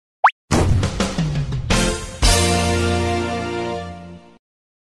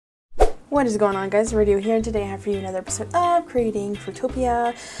What is going on, guys? Radio here, and today I have for you another episode of creating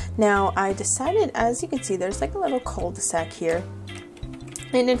Frutopia. Now, I decided, as you can see, there's like a little cul-de-sac here,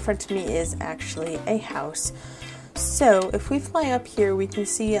 and in front of me is actually a house. So, if we fly up here, we can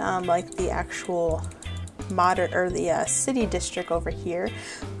see like the actual modern, or the city district over here.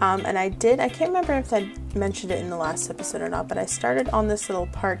 And I can't remember if I mentioned it in the last episode or not, but I started on this little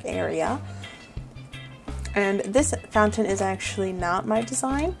park area. And this fountain is actually not my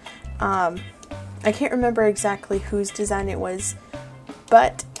design. I can't remember exactly whose design it was,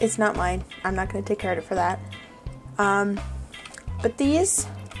 but it's not mine. I'm not going to take credit for that. But these,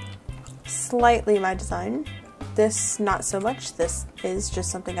 slightly my design. This, not so much. This is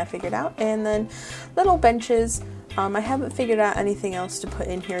just something I figured out. And then little benches. I haven't figured out anything else to put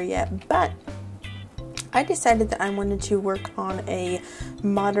in here yet, but I decided that I wanted to work on a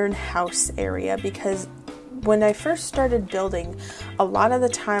modern house area because when I first started building, a lot of the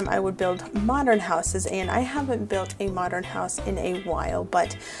time I would build modern houses, and I haven't built a modern house in a while,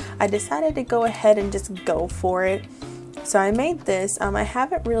 but I decided to go ahead and just go for it. So I made this. I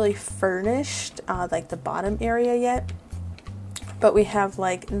haven't really furnished like the bottom area yet, but we have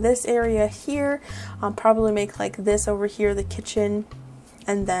like this area here. I'll probably make like this over here, the kitchen,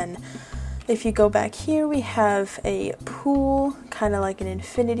 and then if you go back here, we have a pool, kind of like an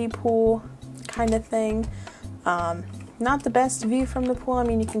infinity pool kind of thing. Not the best view from the pool. I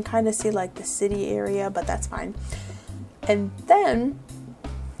mean, you can kind of see like the city area, but that's fine. And then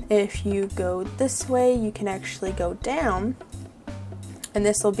if you go this way, you can actually go down, and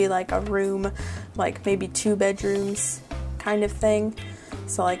this will be like a room, like maybe 2 bedrooms kind of thing.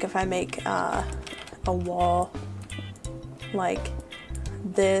 So like if I make a wall like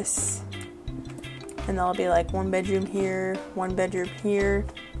this, and there'll be like 1 bedroom here, 1 bedroom here,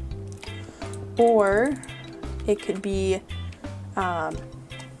 or it could be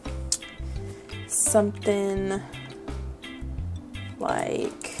something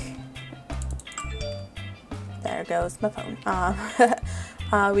like, there goes my phone.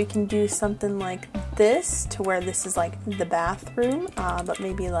 We can do something like this, to where this is like the bathroom, but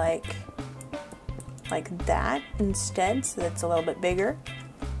maybe like that instead, so that's a little bit bigger.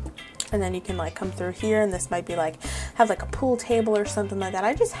 And then you can like come through here, and this might be like, have like a pool table or something like that.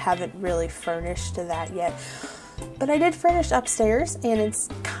 I just haven't really furnished to that yet. But I did furnish upstairs, and it's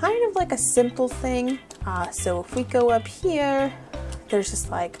kind of like a simple thing. So if we go up here, there's just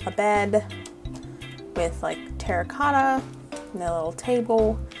like a bed with like terracotta and a little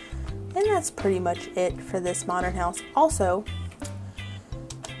table. And that's pretty much it for this modern house. Also,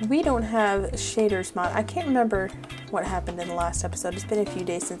 we don't have shaders mod. I can't remember what happened in the last episode. It's been a few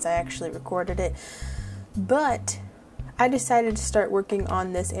days since I actually recorded it, but I decided to start working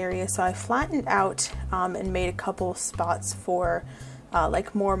on this area, so I flattened out and made a couple spots for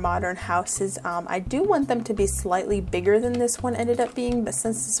like more modern houses. I do want them to be slightly bigger than this one ended up being, but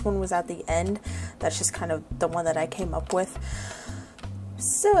since this one was at the end, that's just kind of the one that I came up with.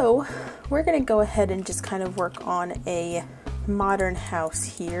 So we're gonna go ahead and just kind of work on a modern house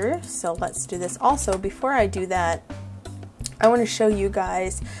here. So let's do this. Also, before I do that, I want to show you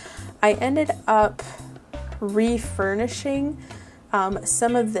guys, I ended up refurnishing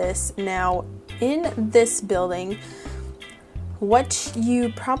some of this. Now, in this building, what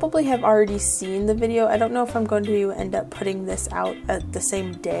you probably have already seen the video, I don't know if I'm going to end up putting this out at the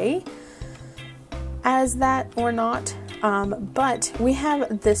same day as that or not, but we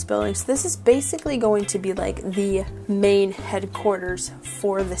have this building. So this is basically going to be like the main headquarters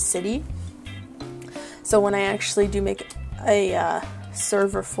for the city. So when I actually do make a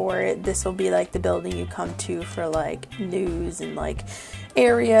server for it, this will be like the building you come to for like news and like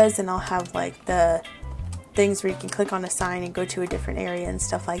areas, and I'll have like the things where you can click on a sign and go to a different area and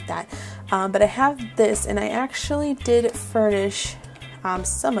stuff like that. But I have this, and I actually did furnish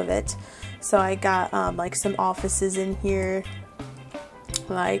some of it. So I got like some offices in here,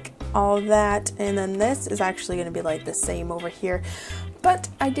 like all that, and then this is actually going to be like the same over here. But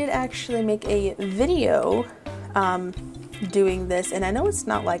I did actually make a video doing this, and I know it's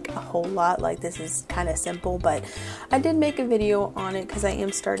not like a whole lot, like this is kind of simple, but I did make a video on it because I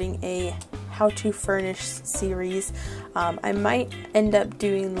am starting a how to furnish series. I might end up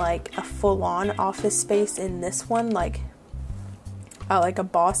doing like a full-on office space in this one, like a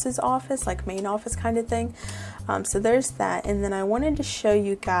boss's office, like main office kind of thing. So there's that. And then I wanted to show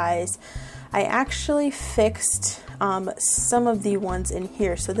you guys, I actually fixed some of the ones in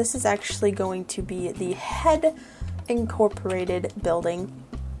here. So this is actually going to be the head incorporated building,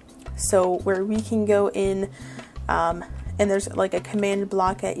 so where we can go in and there's like a command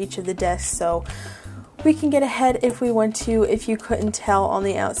block at each of the desks. So we can get ahead if we want to. If you couldn't tell, on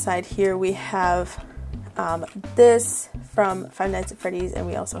the outside here we have this from Five Nights at Freddy's, and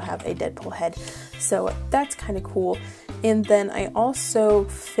we also have a Deadpool head, so that's kind of cool. And then I also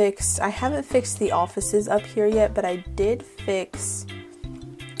I haven't fixed the offices up here yet, but I did fix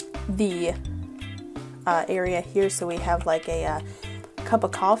the area here. So we have like a cup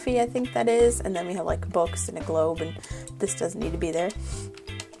of coffee, I think that is, and then we have like books and a globe, and this doesn't need to be there.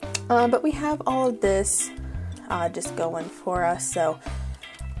 But we have all of this just going for us, so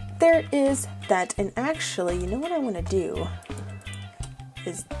there is that. And actually, you know what I want to do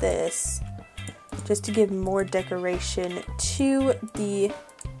is this, just to give more decoration to the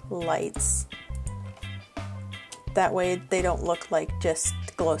lights. That way they don't look like just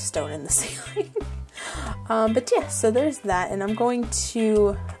glowstone in the ceiling. But yeah, so there's that, and I'm going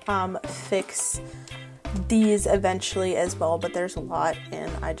to fix these eventually as well, but there's a lot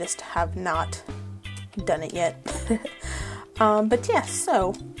and I just have not done it yet. But yeah,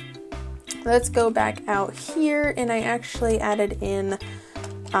 so let's go back out here, and I actually added in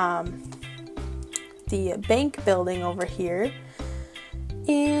the bank building over here,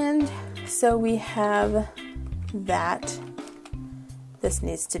 and so we have that. This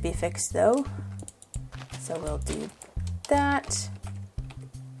needs to be fixed though, so we'll do that,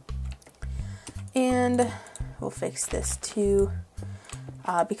 and we'll fix this too,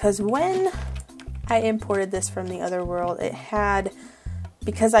 because when I imported this from the other world, it had,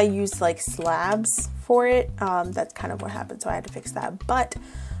 because I used like slabs for it, that's kind of what happened, so I had to fix that. But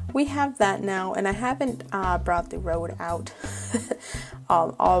we have that now, and I haven't brought the road out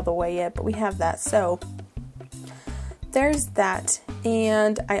all the way yet, but we have that, so there's that.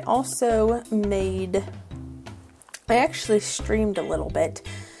 And I also I actually streamed a little bit,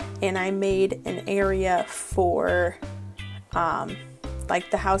 and I made an area for like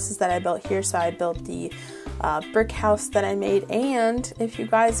the houses that I built here. So I built the brick house that I made, and if you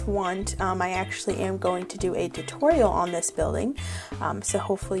guys want, I actually am going to do a tutorial on this building, so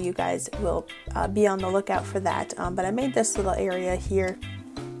hopefully you guys will be on the lookout for that. But I made this little area here,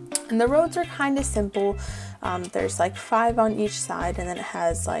 and the roads are kind of simple. There's like 5 on each side, and then it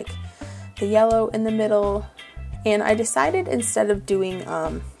has like the yellow in the middle. And I decided, instead of doing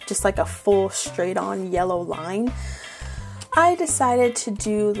just like a full straight on yellow line, I decided to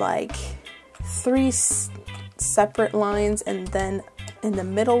do like 3 separate lines, and then in the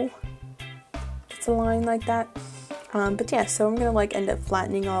middle it's a line like that. But yeah, so I'm gonna like end up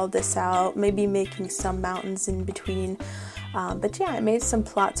flattening all of this out, maybe making some mountains in between. But yeah, I made some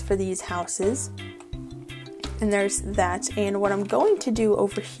plots for these houses, and there's that. And what I'm going to do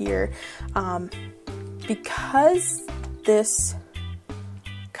over here, because this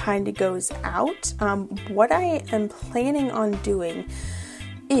kind of goes out, what I am planning on doing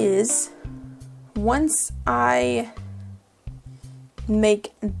is, once I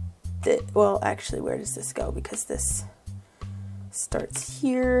make the, well, actually, where does this go? Because this starts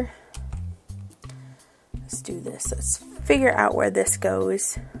here. Let's do this. Let's figure out where this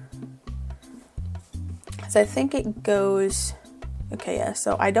goes. So I think it goes, okay, yeah,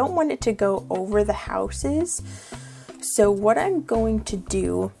 so I don't want it to go over the houses. So what I'm going to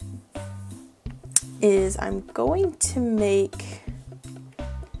do is I'm going to make,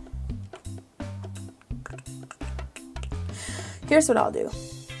 here's what I'll do.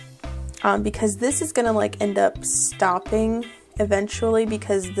 Because this is gonna like end up stopping eventually,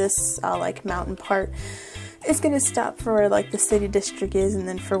 because this like mountain part is gonna stop for where like the city district is, and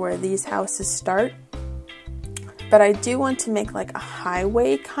then for where these houses start. But I do want to make like a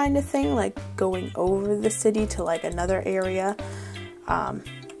highway kind of thing, like going over the city to like another area,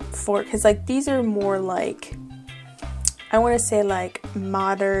 because like these are more like, I want to say like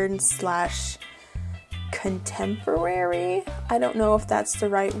modern slash contemporary. I don't know if that's the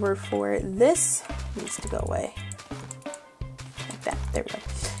right word for it. This needs to go away like that. There we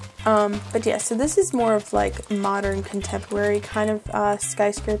go. But yeah, so this is more of like modern contemporary kind of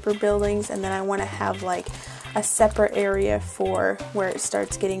skyscraper buildings, and then I want to have like a separate area for where it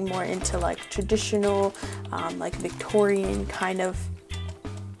starts getting more into like traditional, like Victorian kind of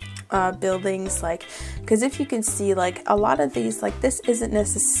buildings, like, because if you can see, like a lot of these, like this isn't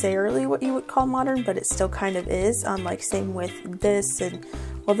necessarily what you would call modern, but it still kind of is. Like same with this, and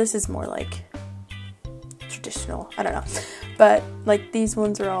well, this is more like traditional, I don't know, but like these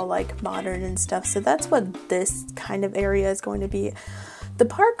ones are all like modern and stuff. So that's what this kind of area is going to be. The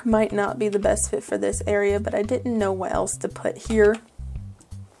park might not be the best fit for this area, but I didn't know what else to put here.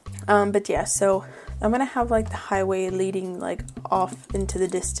 But yeah, so I'm gonna have like the highway leading like off into the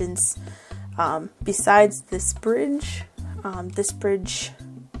distance, besides this bridge. This bridge,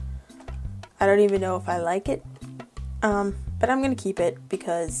 I don't even know if I like it, but I'm gonna keep it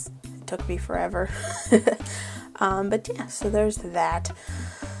because it took me forever. But yeah, so there's that.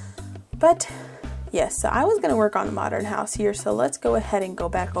 But yes, so I was gonna work on a modern house here, so let's go ahead and go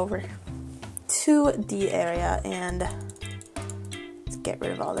back over to the area and let's get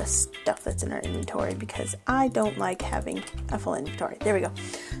rid of all this stuff that's in our inventory because I don't like having a full inventory. There we go.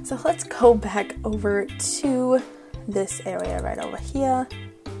 So let's go back over to this area right over here.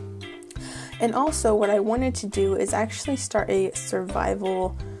 And also what I wanted to do is actually start a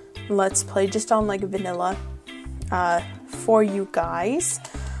survival let's play just on like vanilla for you guys.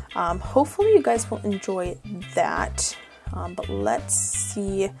 Hopefully you guys will enjoy that. But let's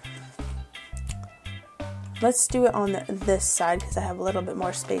see. Let's do it on this side because I have a little bit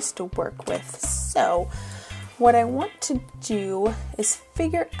more space to work with. So what I want to do is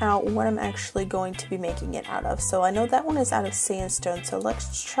figure out what I'm actually going to be making it out of. So I know that one is out of sandstone, so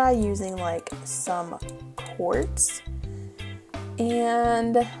let's try using like some quartz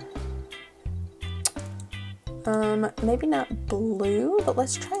and maybe not blue, but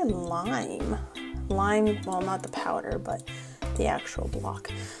let's try lime. Lime, well, not the powder, but the actual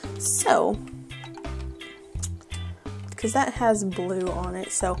block. So because that has blue on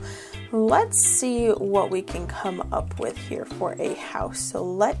it, so let's see what we can come up with here for a house.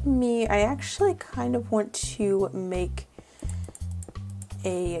 So I actually kind of want to make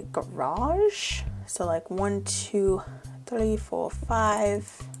a garage. So like 1, 2, 3, 4,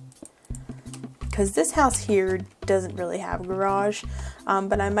 5. Because this house here doesn't really have a garage,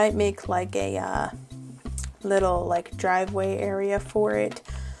 but I might make like a little like driveway area for it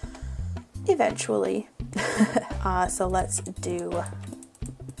eventually. So let's do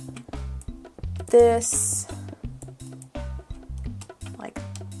this like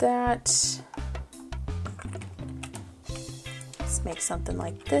that. Let's make something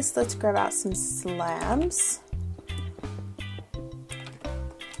like this. Let's grab out some slabs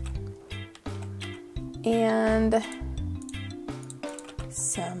and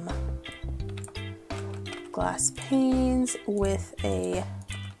some glass panes with a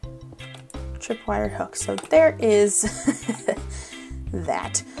tripwire hook. So there is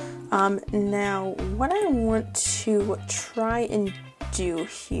that. Now what I want to try and do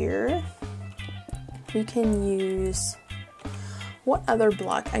here, we can use, what other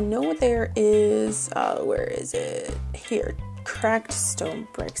block? I know there is, where is it? Here, cracked stone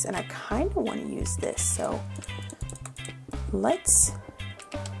bricks, and I kind of want to use this, so let's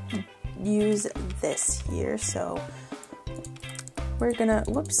use this here. So we're gonna,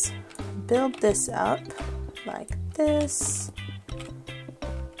 whoops, build this up like this.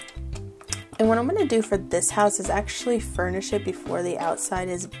 And what I'm going to do for this house is actually furnish it before the outside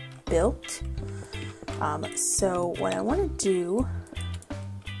is built. So what I want to do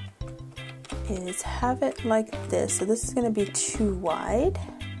is have it like this. So this is going to be too wide.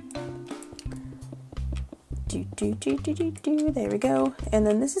 There we go. And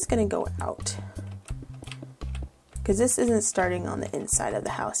then this is going to go out. Because this isn't starting on the inside of the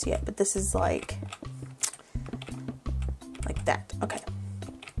house yet, but this is like that. Okay.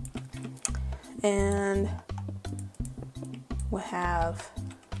 And we'll have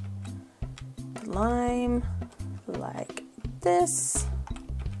the lime like this,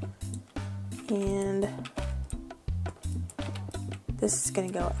 and this is going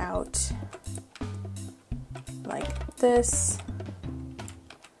to go out like this,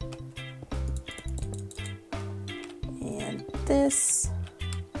 and this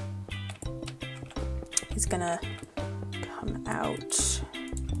is going to come out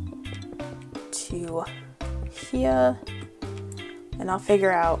to here, and I'll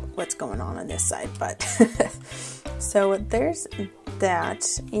figure out what's going on this side. But so there's that,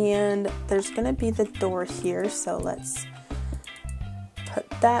 and there's gonna be the door here, so let's put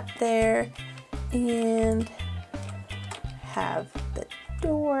that there and have the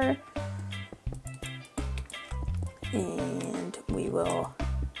door, and we will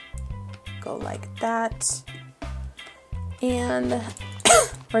go like that, and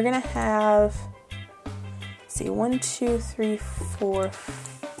we're gonna have, see, 1, 2, 3, 4,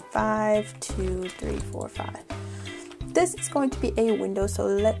 5, 2, 3, 4, 5. This is going to be a window, so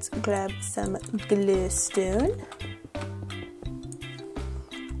let's grab some glowstone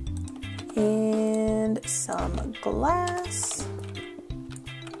and some glass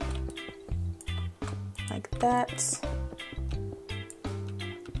like that.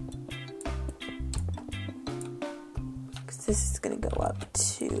 This is going to go up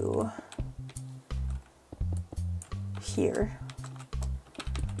to here.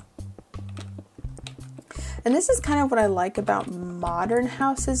 And this is kind of what I like about modern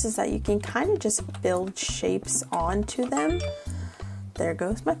houses, is that you can kind of just build shapes onto them. There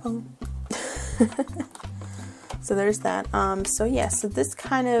goes my phone. So there's that. So yeah, so this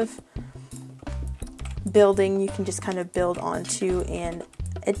kind of building you can just kind of build onto, and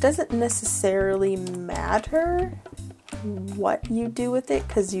it doesn't necessarily matter what you do with it,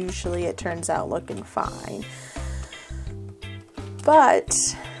 because usually it turns out looking fine. But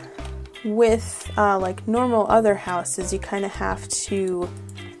with like normal other houses, you kind of have to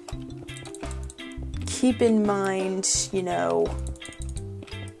keep in mind, you know,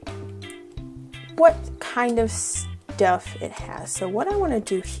 what kind of stuff it has. So what I want to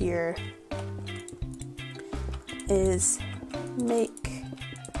do here is make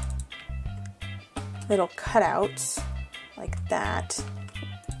little cutouts like that,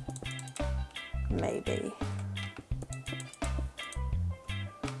 maybe.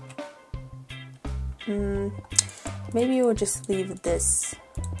 Maybe we'll just leave this.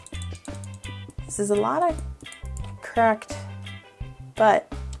 This is a lot of cracked,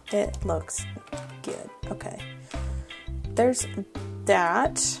 but it looks good. Okay, there's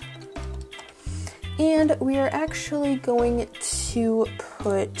that. And we are actually going to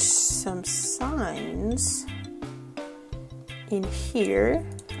put some signs in here,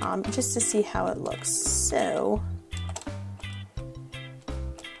 just to see how it looks. So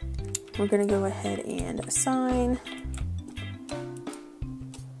we're going to go ahead and assign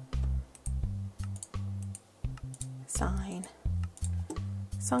sign,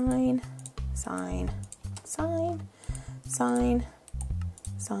 sign, sign, sign, sign,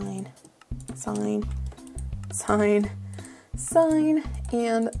 sign, sign, sign, sign,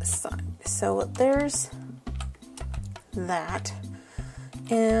 and sign. So there's that.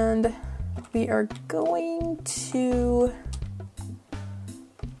 And we are going to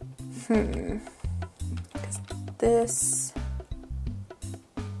because this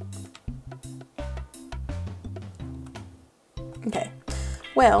okay,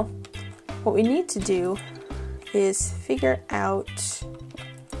 well, what we need to do is figure out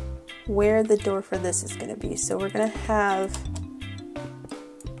where the door for this is going to be. So we're going to have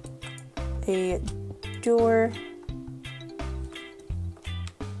a door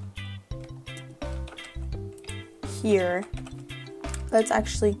here. Let's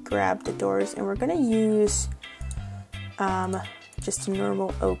actually grab the doors, and we're going to use just a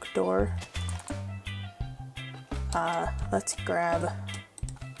normal oak door. Let's grab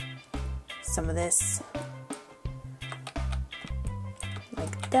some of this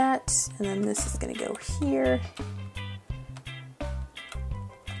like that, and then this is going to go here.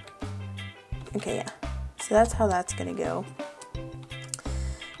 Okay, yeah, so that's how that's going to go.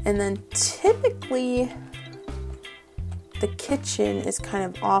 And then typically the kitchen is kind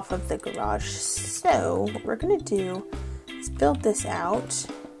of off of the garage, so what we're going to do is build this out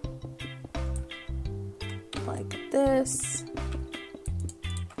like this.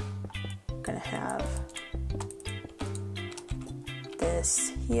 I'm going to have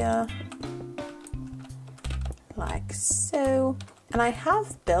this here like so. And I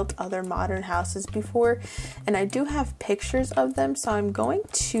have built other modern houses before, and I do have pictures of them, so I'm going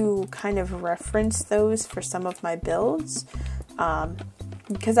to kind of reference those for some of my builds,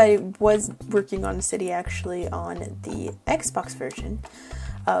 because I was working on City actually on the Xbox version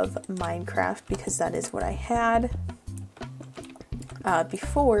of Minecraft, because that is what I had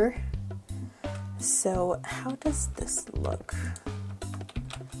before. So how does this look?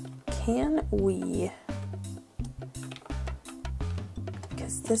 Can we...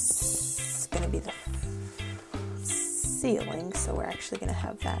 this is going to be the ceiling, so we're actually going to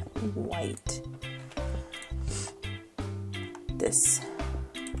have that white. This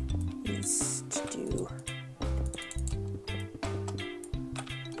needs to do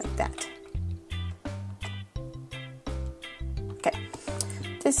like that. Okay,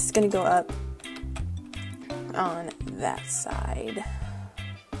 this is going to go up on that side.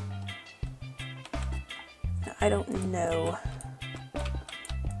 Now, I don't know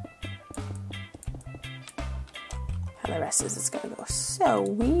the rest is going to go. So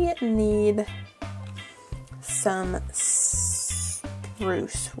we need some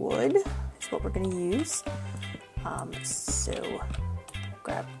spruce wood is what we're going to use. So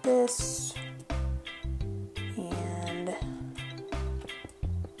grab this, and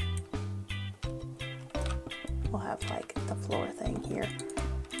we'll have like the floor thing here.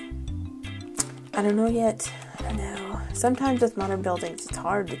 I don't know yet. I don't know. Sometimes with modern buildings it's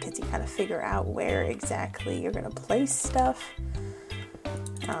hard because you gotta figure out where exactly you're gonna place stuff.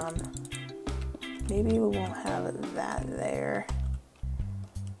 Maybe we won't have that there.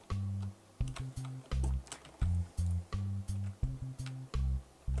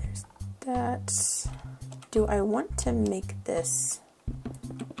 that. Do I want to make this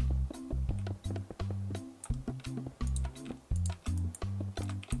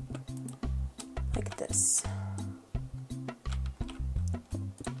like this?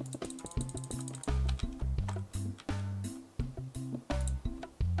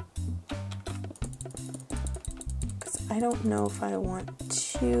 Because I don't know if I want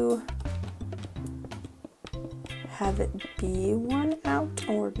to have it be one out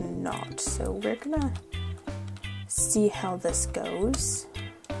or not. So we're gonna see how this goes.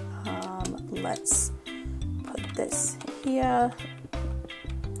 Let's put this here.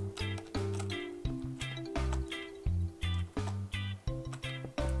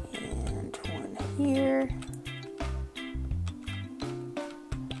 And one here.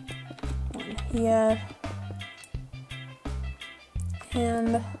 One here.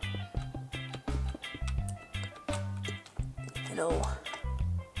 And it'll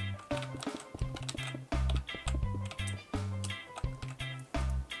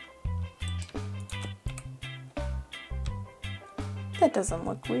that doesn't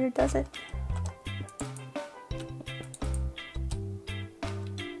look weird, does it?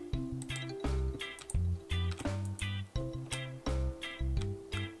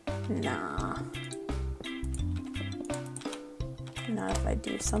 Nah. Not if I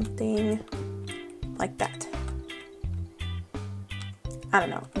do something like that. I don't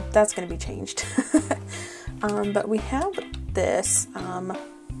know. That's going to be changed. But we have this. And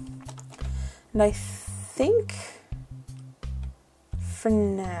I think for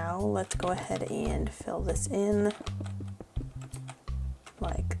now, let's go ahead and fill this in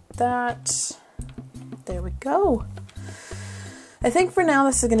like that. There we go. I think for now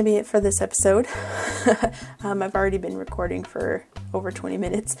this is going to be it for this episode. I've already been recording for over 20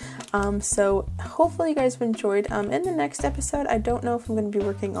 minutes. So hopefully you guys have enjoyed. In the next episode, I don't know if I'm going to be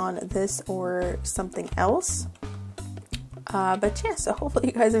working on this or something else. But yeah, so hopefully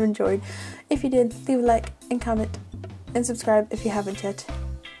you guys have enjoyed. If you did, leave a like and comment and subscribe if you haven't yet.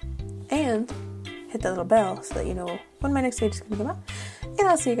 And hit that little bell so that you know when my next video is going to come out. And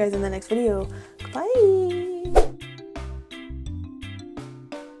I'll see you guys in the next video. Bye!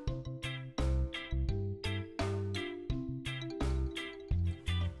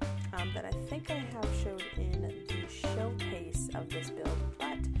 That I think I have showed in the showcase of this build,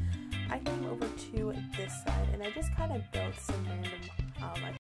 but I came over to this side and I just kind of built